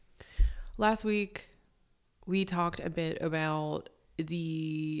Last week, we talked a bit about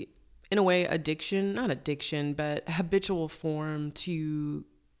the, in a way, addiction, not addiction, but habitual form to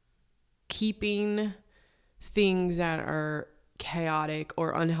keeping things that are chaotic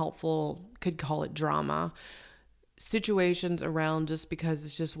or unhelpful, could call it drama, situations around just because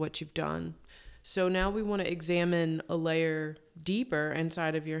it's just what you've done. So now we want to examine a layer deeper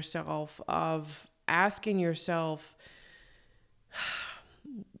inside of yourself of asking yourself,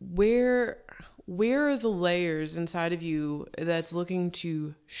 where are the layers inside of you that's looking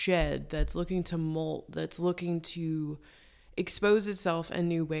to shed, that's looking to molt, that's looking to expose itself in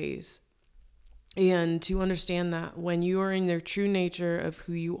new ways? And to understand that when you are in their true nature of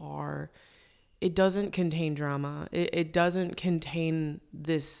who you are, it doesn't contain drama. It doesn't contain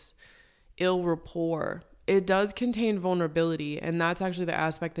this ill rapport. It does contain vulnerability, and that's actually the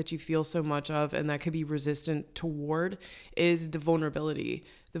aspect that you feel so much of and that could be resistant toward, is the vulnerability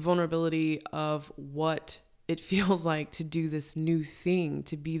of what it feels like to do this new thing,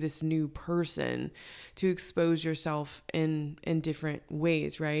 to be this new person, to expose yourself in different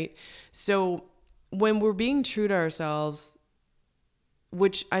ways, right? So when we're being true to ourselves,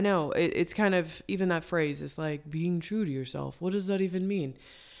 which I know it's kind of, even that phrase is like being true to yourself. What does that even mean?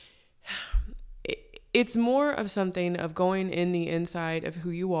 It's more of something of going in the inside of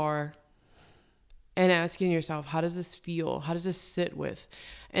who you are and asking yourself, how does this feel? How does this sit with?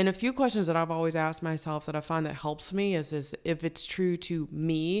 And a few questions that I've always asked myself that I find that helps me is if it's true to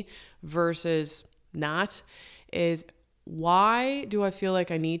me versus not, is why do I feel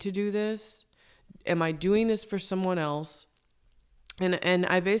like I need to do this? Am I doing this for someone else? And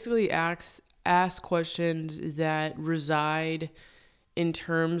I basically ask questions that reside in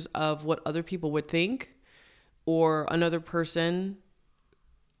terms of what other people would think or another person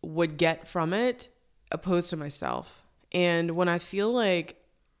would get from it, opposed to myself. And when I feel like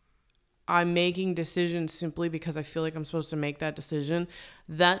I'm making decisions simply because I feel like I'm supposed to make that decision,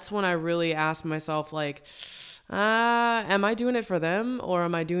 that's when I really ask myself, like, am I doing it for them or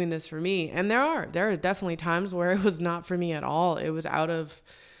am I doing this for me? And there are definitely times where it was not for me at all. It was out of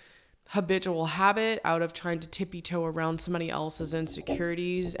habitual habit, out of trying to tippy-toe around somebody else's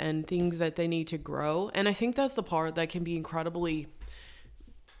insecurities and things that they need to grow. And I think that's the part that can be incredibly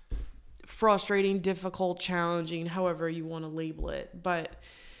frustrating, difficult, challenging, however you want to label it. But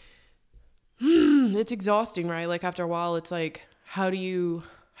it's exhausting, right? Like after a while, it's like, how do you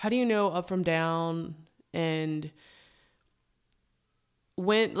know up from down? And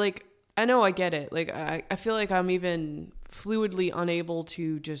when, like, I know I get it. Like, I feel like I'm even fluidly unable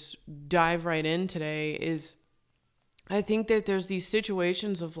to just dive right in today. Is I think that there's these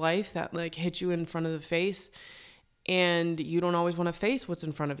situations of life that like hit you in front of the face, and you don't always want to face what's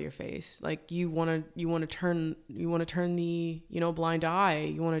in front of your face. Like you want to turn the, blind eye.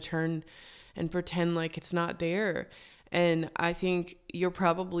 You want to turn and pretend like it's not there. And I think you're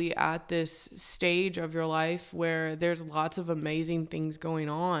probably at this stage of your life where there's lots of amazing things going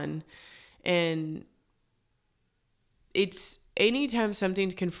on. And it's anytime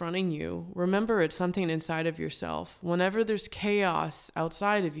something's confronting you, remember it's something inside of yourself. Whenever there's chaos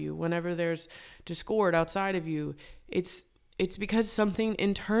outside of you, whenever there's discord outside of you, it's because something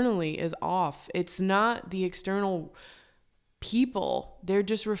internally is off. It's not the external people, they're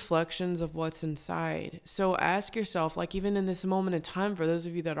just reflections of what's inside. So ask yourself, like even in this moment in time, for those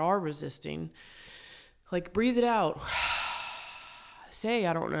of you that are resisting, like breathe it out. Say,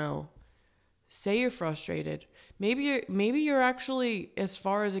 I don't know. Say you're frustrated. Maybe you're actually, as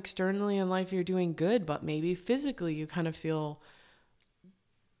far as externally in life, you're doing good, but maybe physically you kind of feel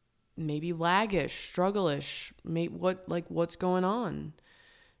maybe laggish, struggle-ish. What's going on?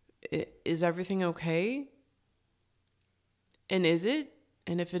 Is everything okay? And is it?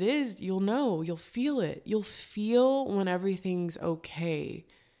 And if it is, you'll know, you'll feel it. You'll feel when everything's okay.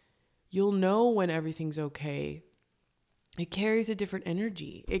 You'll know when everything's okay. It carries a different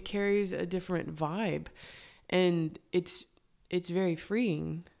energy. It carries a different vibe. And it's very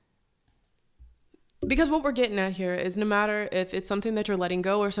freeing. Because what we're getting at here is no matter if it's something that you're letting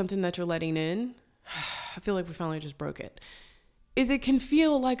go or something that you're letting in, I feel like we finally just broke it. Is it can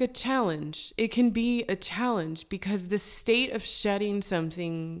feel like a challenge. It can be a challenge because the state of shedding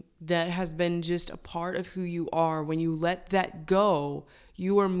something that has been just a part of who you are, when you let that go,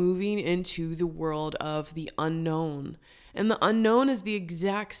 you are moving into the world of the unknown. And the unknown is the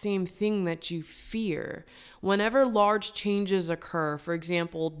exact same thing that you fear. Whenever large changes occur, for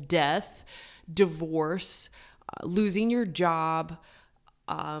example, death, divorce, losing your job,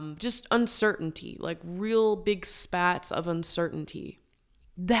 just uncertainty, like real big spats of uncertainty.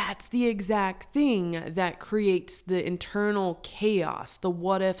 That's the exact thing that creates the internal chaos, the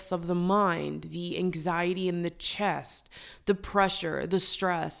what ifs of the mind, the anxiety in the chest, the pressure, the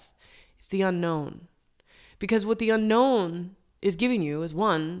stress. It's the unknown. Because what the unknown is giving you is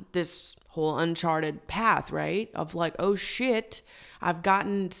one, this whole uncharted path, right? Of like, oh shit, I've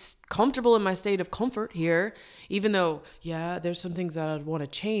gotten comfortable in my state of comfort here, even though, yeah, there's some things that I'd want to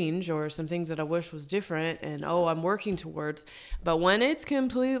change or some things that I wish was different and oh, I'm working towards. But when it's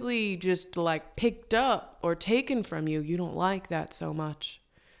completely just like picked up or taken from you, you don't like that so much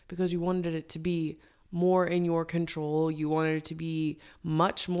because you wanted it to be more in your control. You wanted it to be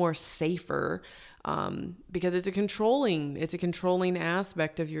much more safer, because it's a controlling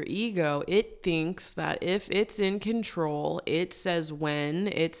aspect of your ego. It thinks that if it's in control, it says when,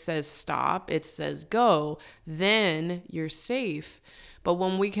 it says stop, it says go, then you're safe. But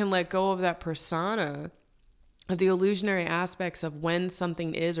when we can let go of that persona, of the illusionary aspects of when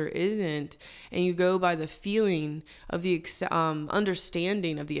something is or isn't, and you go by the feeling of the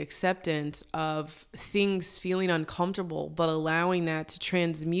understanding of the acceptance of things feeling uncomfortable, but allowing that to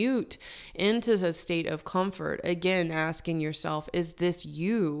transmute into a state of comfort. Again, asking yourself, is this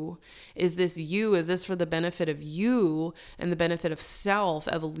you? Is this you? Is this for the benefit of you and the benefit of self,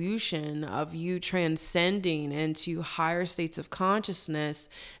 evolution, of you transcending into higher states of consciousness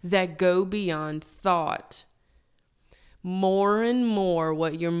that go beyond thought? More and more,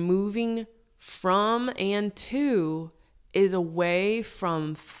 what you're moving from and to is away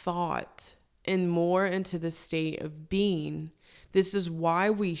from thought and more into the state of being. This is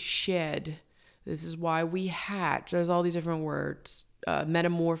why we shed. This is why we hatch. There's all these different words.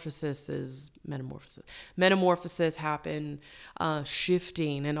 Metamorphosis happen,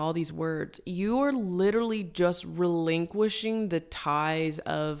 shifting, and all these words. You are literally just relinquishing the ties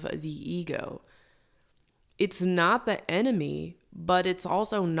of the ego. It's not the enemy, but it's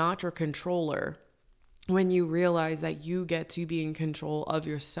also not your controller when you realize that you get to be in control of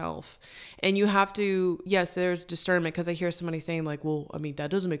yourself. And you have to, yes, there's discernment, because I hear somebody saying like, well, I mean, that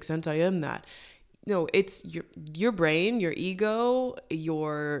doesn't make sense. I am that. No, it's your brain, your ego,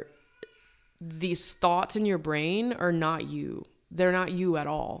 these thoughts in your brain are not you. They're not you at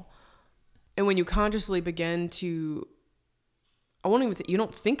all. And when you consciously begin to, I won't even say, you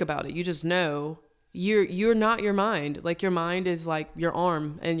don't think about it. You just know you're not your mind. Like your mind is like your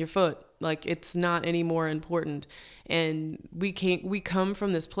arm and your foot. Like it's not any more important. And we come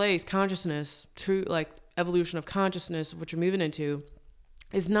from this place, consciousness, true, like evolution of consciousness, what you're moving into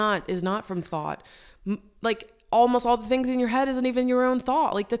is not from thought. Like almost all the things in your head isn't even your own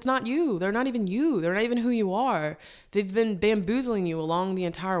thought. Like that's not you. They're not even you. They're not even who you are. They've been bamboozling you along the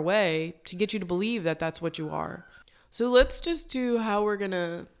entire way to get you to believe that that's what you are. So let's just do how we're going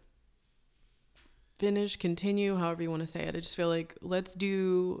to continue, however you want to say it. I just feel like let's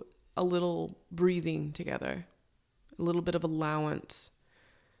do a little breathing together, a little bit of allowance,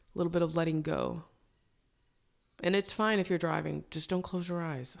 a little bit of letting go. And it's fine if you're driving, just don't close your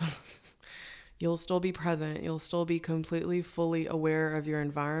eyes. You'll still be present. You'll still be completely, fully aware of your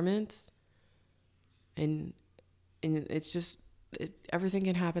environment. And it's just, everything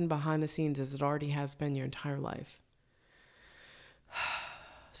can happen behind the scenes as it already has been your entire life.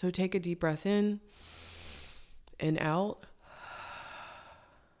 So take a deep breath in and out,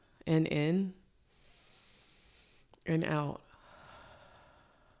 and in and out.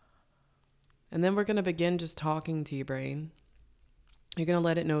 And then we're going to begin just talking to your brain. You're going to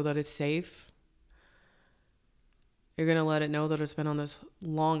let it know that it's safe. You're going to let it know that it's been on this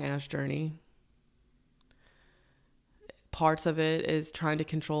long ass journey. Parts of it is trying to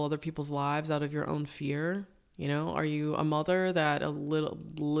control other people's lives out of your own fear. You know, are you a mother that a little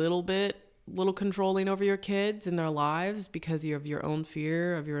controlling over your kids and their lives because of your own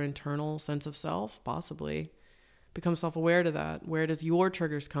fear, of your internal sense of self? Possibly. Become self-aware to that. Where does your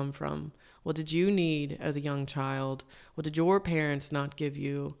triggers come from? What did you need as a young child? What did your parents not give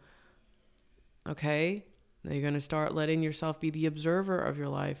you? Okay? Now you're going to start letting yourself be the observer of your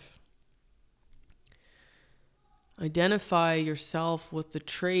life. Identify yourself with the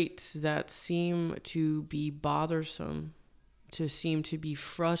traits that seem to be bothersome, to seem to be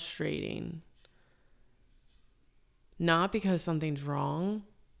frustrating. Not because something's wrong,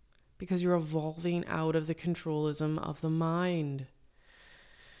 because you're evolving out of the controlism of the mind.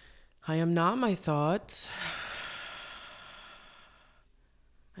 I am not my thoughts.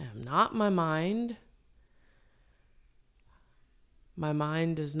 I am not my mind. My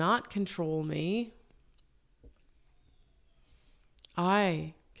mind does not control me.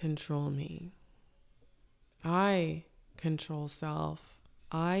 I control me. I control self.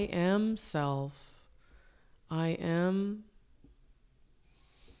 I am self. I am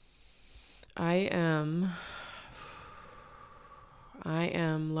I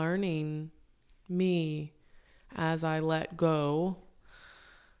am learning me as I let go.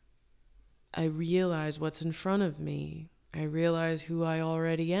 I realize what's in front of me. I realize who I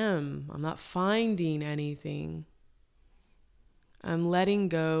already am. I'm not finding anything. I'm letting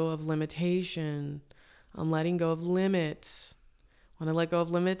go of limitation. I'm letting go of limits. When I let go of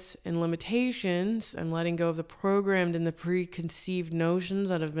limits and limitations, I'm letting go of the programmed and the preconceived notions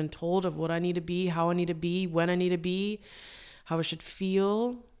that have been told of what I need to be, how I need to be, when I need to be, how I should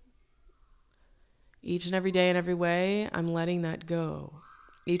feel. Each and every day in every way, I'm letting that go.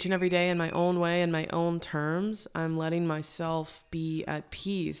 Each and every day in my own way, in my own terms, I'm letting myself be at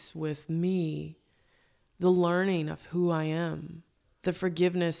peace with me, the learning of who I am, the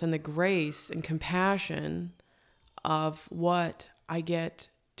forgiveness and the grace and compassion of what I get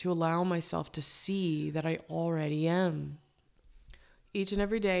to allow myself to see that I already am. Each and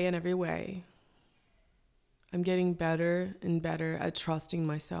every day in every way, I'm getting better and better at trusting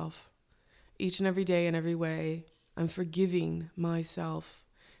myself. Each and every day in every way, I'm forgiving myself.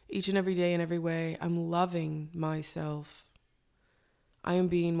 Each and every day in every way, I'm loving myself. I am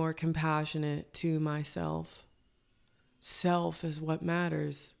being more compassionate to myself. Self is what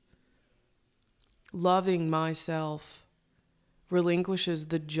matters. Loving myself relinquishes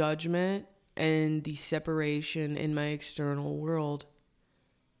the judgment and the separation in my external world.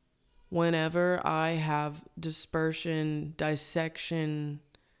 Whenever I have dispersion, dissection,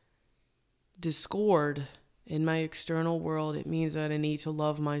 discord in my external world, it means that I need to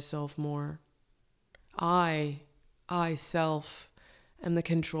love myself more. I self, am the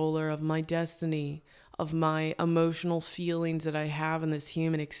controller of my destiny, of my emotional feelings that I have in this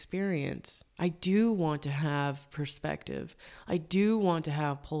human experience. I do want to have perspective. I do want to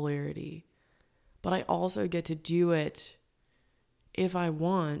have polarity. But I also get to do it, if I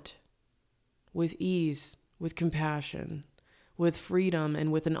want, with ease, with compassion, with freedom,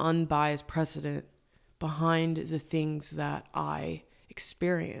 and with an unbiased precedent behind the things that I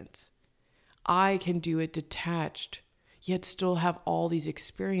experience. I can do it detached, yet still have all these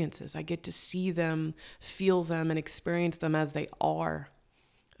experiences. I get to see them, feel them, and experience them as they are,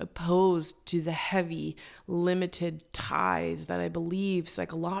 opposed to the heavy, limited ties that I believe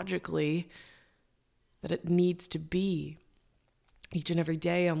psychologically that it needs to be. Each and every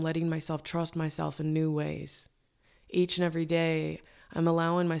day, I'm letting myself trust myself in new ways. Each and every day, I'm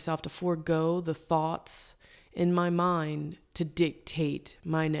allowing myself to forego the thoughts in my mind to dictate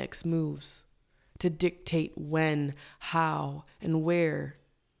my next moves, to dictate when, how, and where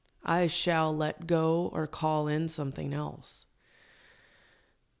I shall let go or call in something else.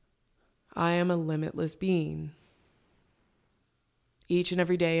 I am a limitless being. Each and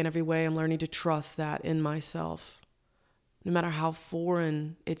every day in every way, I'm learning to trust that in myself. No matter how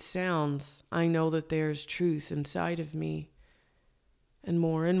foreign it sounds, I know that there's truth inside of me. And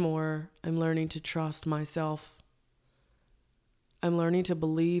more, I'm learning to trust myself. I'm learning to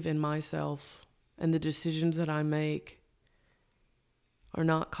believe in myself, and the decisions that I make are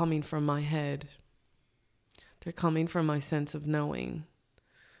not coming from my head. They're coming from my sense of knowing.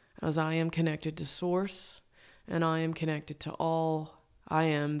 As I am connected to Source, and I am connected to all I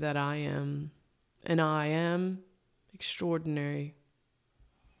am that I am. And I am extraordinary.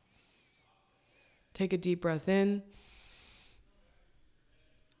 Take a deep breath in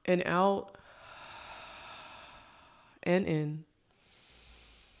and out and in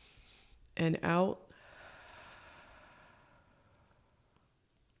and out.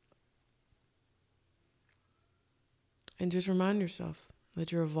 And just remind yourself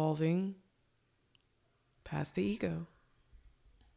that you're evolving past the ego.